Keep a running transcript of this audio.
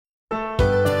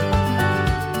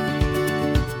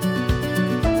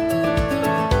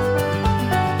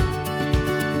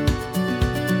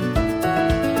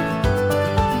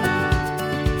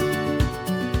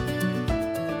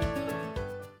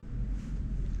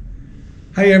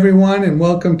Hi everyone, and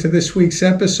welcome to this week's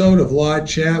episode of Law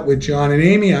Chat with John and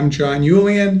Amy. I'm John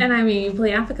Yulian. And I'm Amy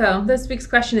Pliafico. This week's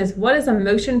question is, what is a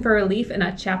motion for relief in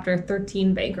a Chapter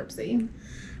 13 bankruptcy?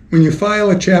 When you file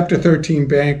a Chapter 13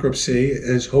 bankruptcy,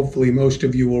 as hopefully most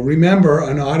of you will remember,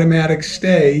 an automatic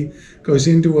stay goes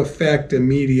into effect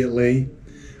immediately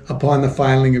upon the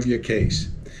filing of your case.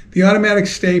 The automatic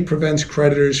stay prevents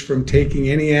creditors from taking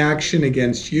any action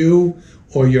against you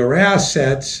or your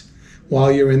assets while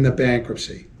you're in the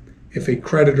bankruptcy. If a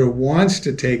creditor wants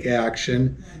to take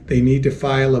action, they need to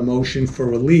file a motion for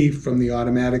relief from the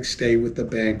automatic stay with the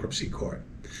bankruptcy court.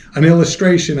 An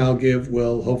illustration I'll give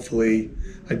will hopefully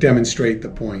demonstrate the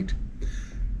point.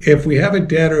 If we have a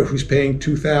debtor who's paying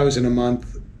 $2,000 a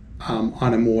month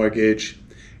on a mortgage,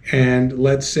 and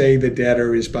let's say the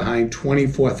debtor is behind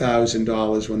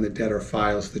 $24,000 when the debtor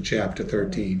files the Chapter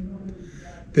 13.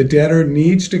 The debtor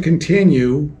needs to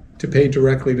continue to pay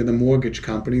directly to the mortgage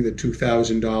company the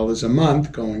 $2,000 a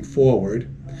month going forward.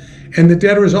 And the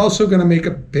debtor is also going to make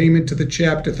a payment to the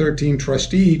Chapter 13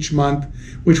 trustee each month,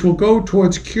 which will go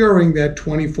towards curing that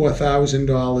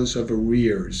 $24,000 of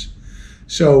arrears.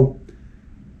 So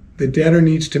the debtor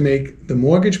needs to make the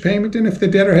mortgage payment, and if the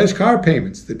debtor has car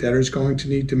payments, the debtor is going to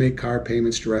need to make car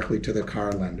payments directly to the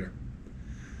car lender.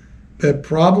 The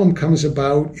problem comes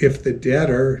about if the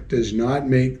debtor does not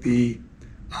make the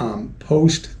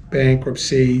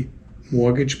post-bankruptcy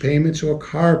mortgage payments or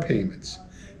car payments,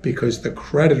 because the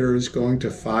creditor is going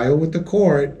to file with the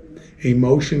court a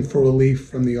motion for relief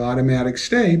from the automatic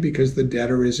stay because the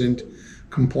debtor isn't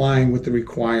complying with the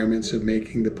requirements of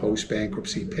making the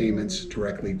post-bankruptcy payments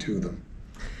directly to them.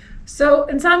 So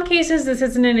in some cases, this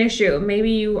isn't an issue.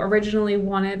 Maybe you originally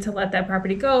wanted to let that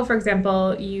property go. For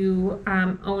example, you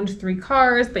owned 3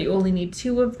 cars, but you only need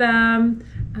 2 of them.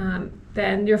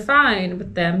 Then you're fine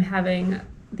with them having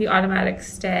the automatic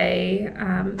stay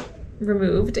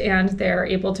removed, and they're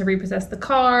able to repossess the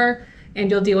car, and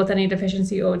you'll deal with any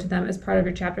deficiency owed to them as part of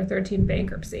your Chapter 13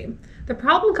 bankruptcy. The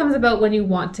problem comes about when you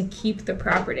want to keep the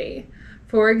property.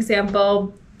 For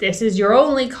example, this is your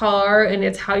only car, and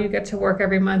it's how you get to work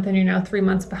every month, and you're now 3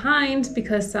 months behind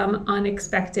because some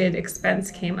unexpected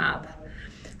expense came up.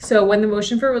 So when the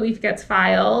motion for relief gets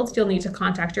filed, you'll need to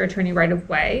contact your attorney right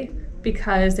away,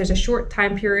 because there's a short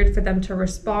time period for them to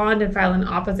respond and file an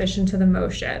opposition to the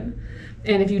motion.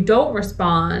 And if you don't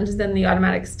respond, then the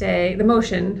automatic stay, the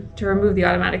motion to remove the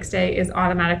automatic stay is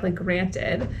automatically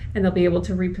granted, and they'll be able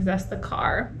to repossess the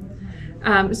car.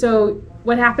 So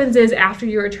what happens is, after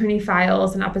your attorney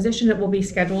files an opposition, it will be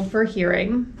scheduled for a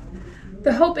hearing.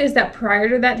 The hope is that prior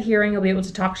to that hearing, you'll be able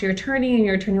to talk to your attorney, and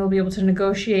your attorney will be able to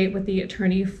negotiate with the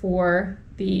attorney for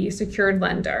the secured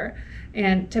lender.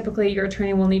 And typically your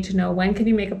attorney will need to know when can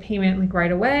you make a payment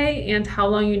right away and how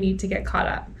long you need to get caught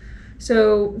up.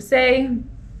 So say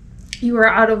you were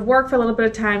out of work for a little bit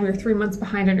of time, you're 3 months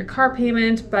behind on your car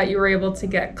payment, but you were able to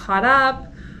get caught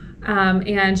up,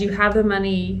 and you have the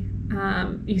money,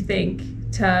 you think,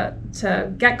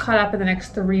 to get caught up in the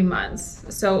next 3 months.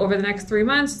 So over the next 3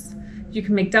 months, you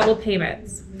can make double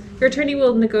payments. Your attorney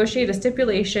will negotiate a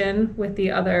stipulation with the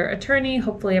other attorney.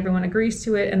 Hopefully everyone agrees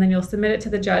to it, and then you'll submit it to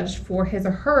the judge for his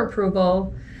or her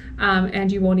approval,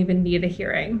 and you won't even need a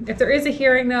hearing. If there is a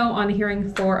hearing, though, on a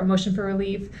hearing for a motion for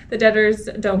relief, the debtors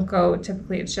don't go.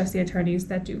 Typically, it's just the attorneys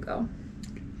that do go.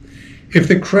 If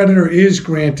the creditor is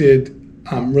granted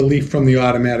relief from the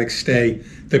automatic stay,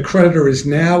 the creditor is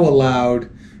now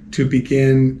allowed to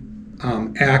begin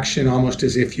action almost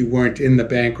as if you weren't in the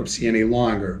bankruptcy any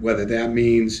longer, whether that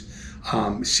means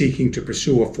seeking to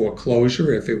pursue a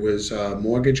foreclosure if it was a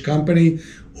mortgage company,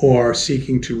 or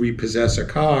seeking to repossess a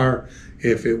car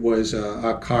if it was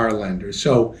a car lender.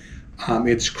 So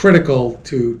it's critical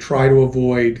to try to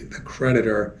avoid the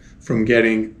creditor from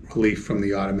getting relief from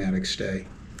the automatic stay.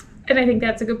 And I think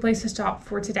that's a good place to stop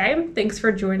for today. Thanks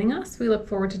for joining us. We look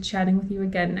forward to chatting with you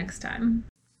again next time.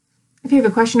 If you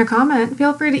have a question or comment,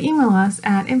 feel free to email us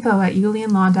at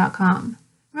info@yulianlaw.com.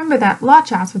 Remember that Law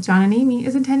Chats with John and Amy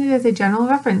is intended as a general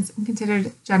reference and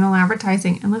considered general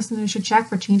advertising, and listeners should check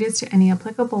for changes to any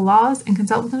applicable laws and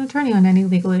consult with an attorney on any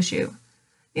legal issue.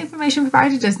 The information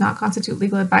provided does not constitute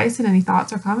legal advice, and any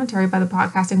thoughts or commentary by the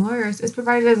podcasting lawyers is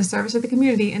provided as a service to the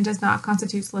community and does not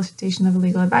constitute solicitation of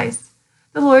legal advice.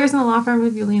 The lawyers in the law firm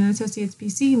of Yulian & Associates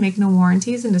PC make no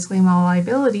warranties and disclaim all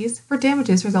liabilities for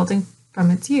damages resulting from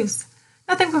its use.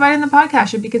 Nothing provided in the podcast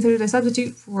should be considered a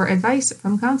substitute for advice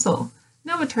from counsel.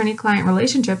 No attorney-client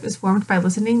relationship is formed by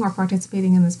listening or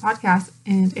participating in this podcast,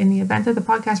 and in the event that the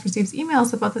podcast receives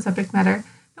emails about the subject matter,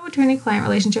 no attorney-client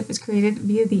relationship is created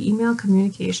via the email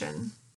communication.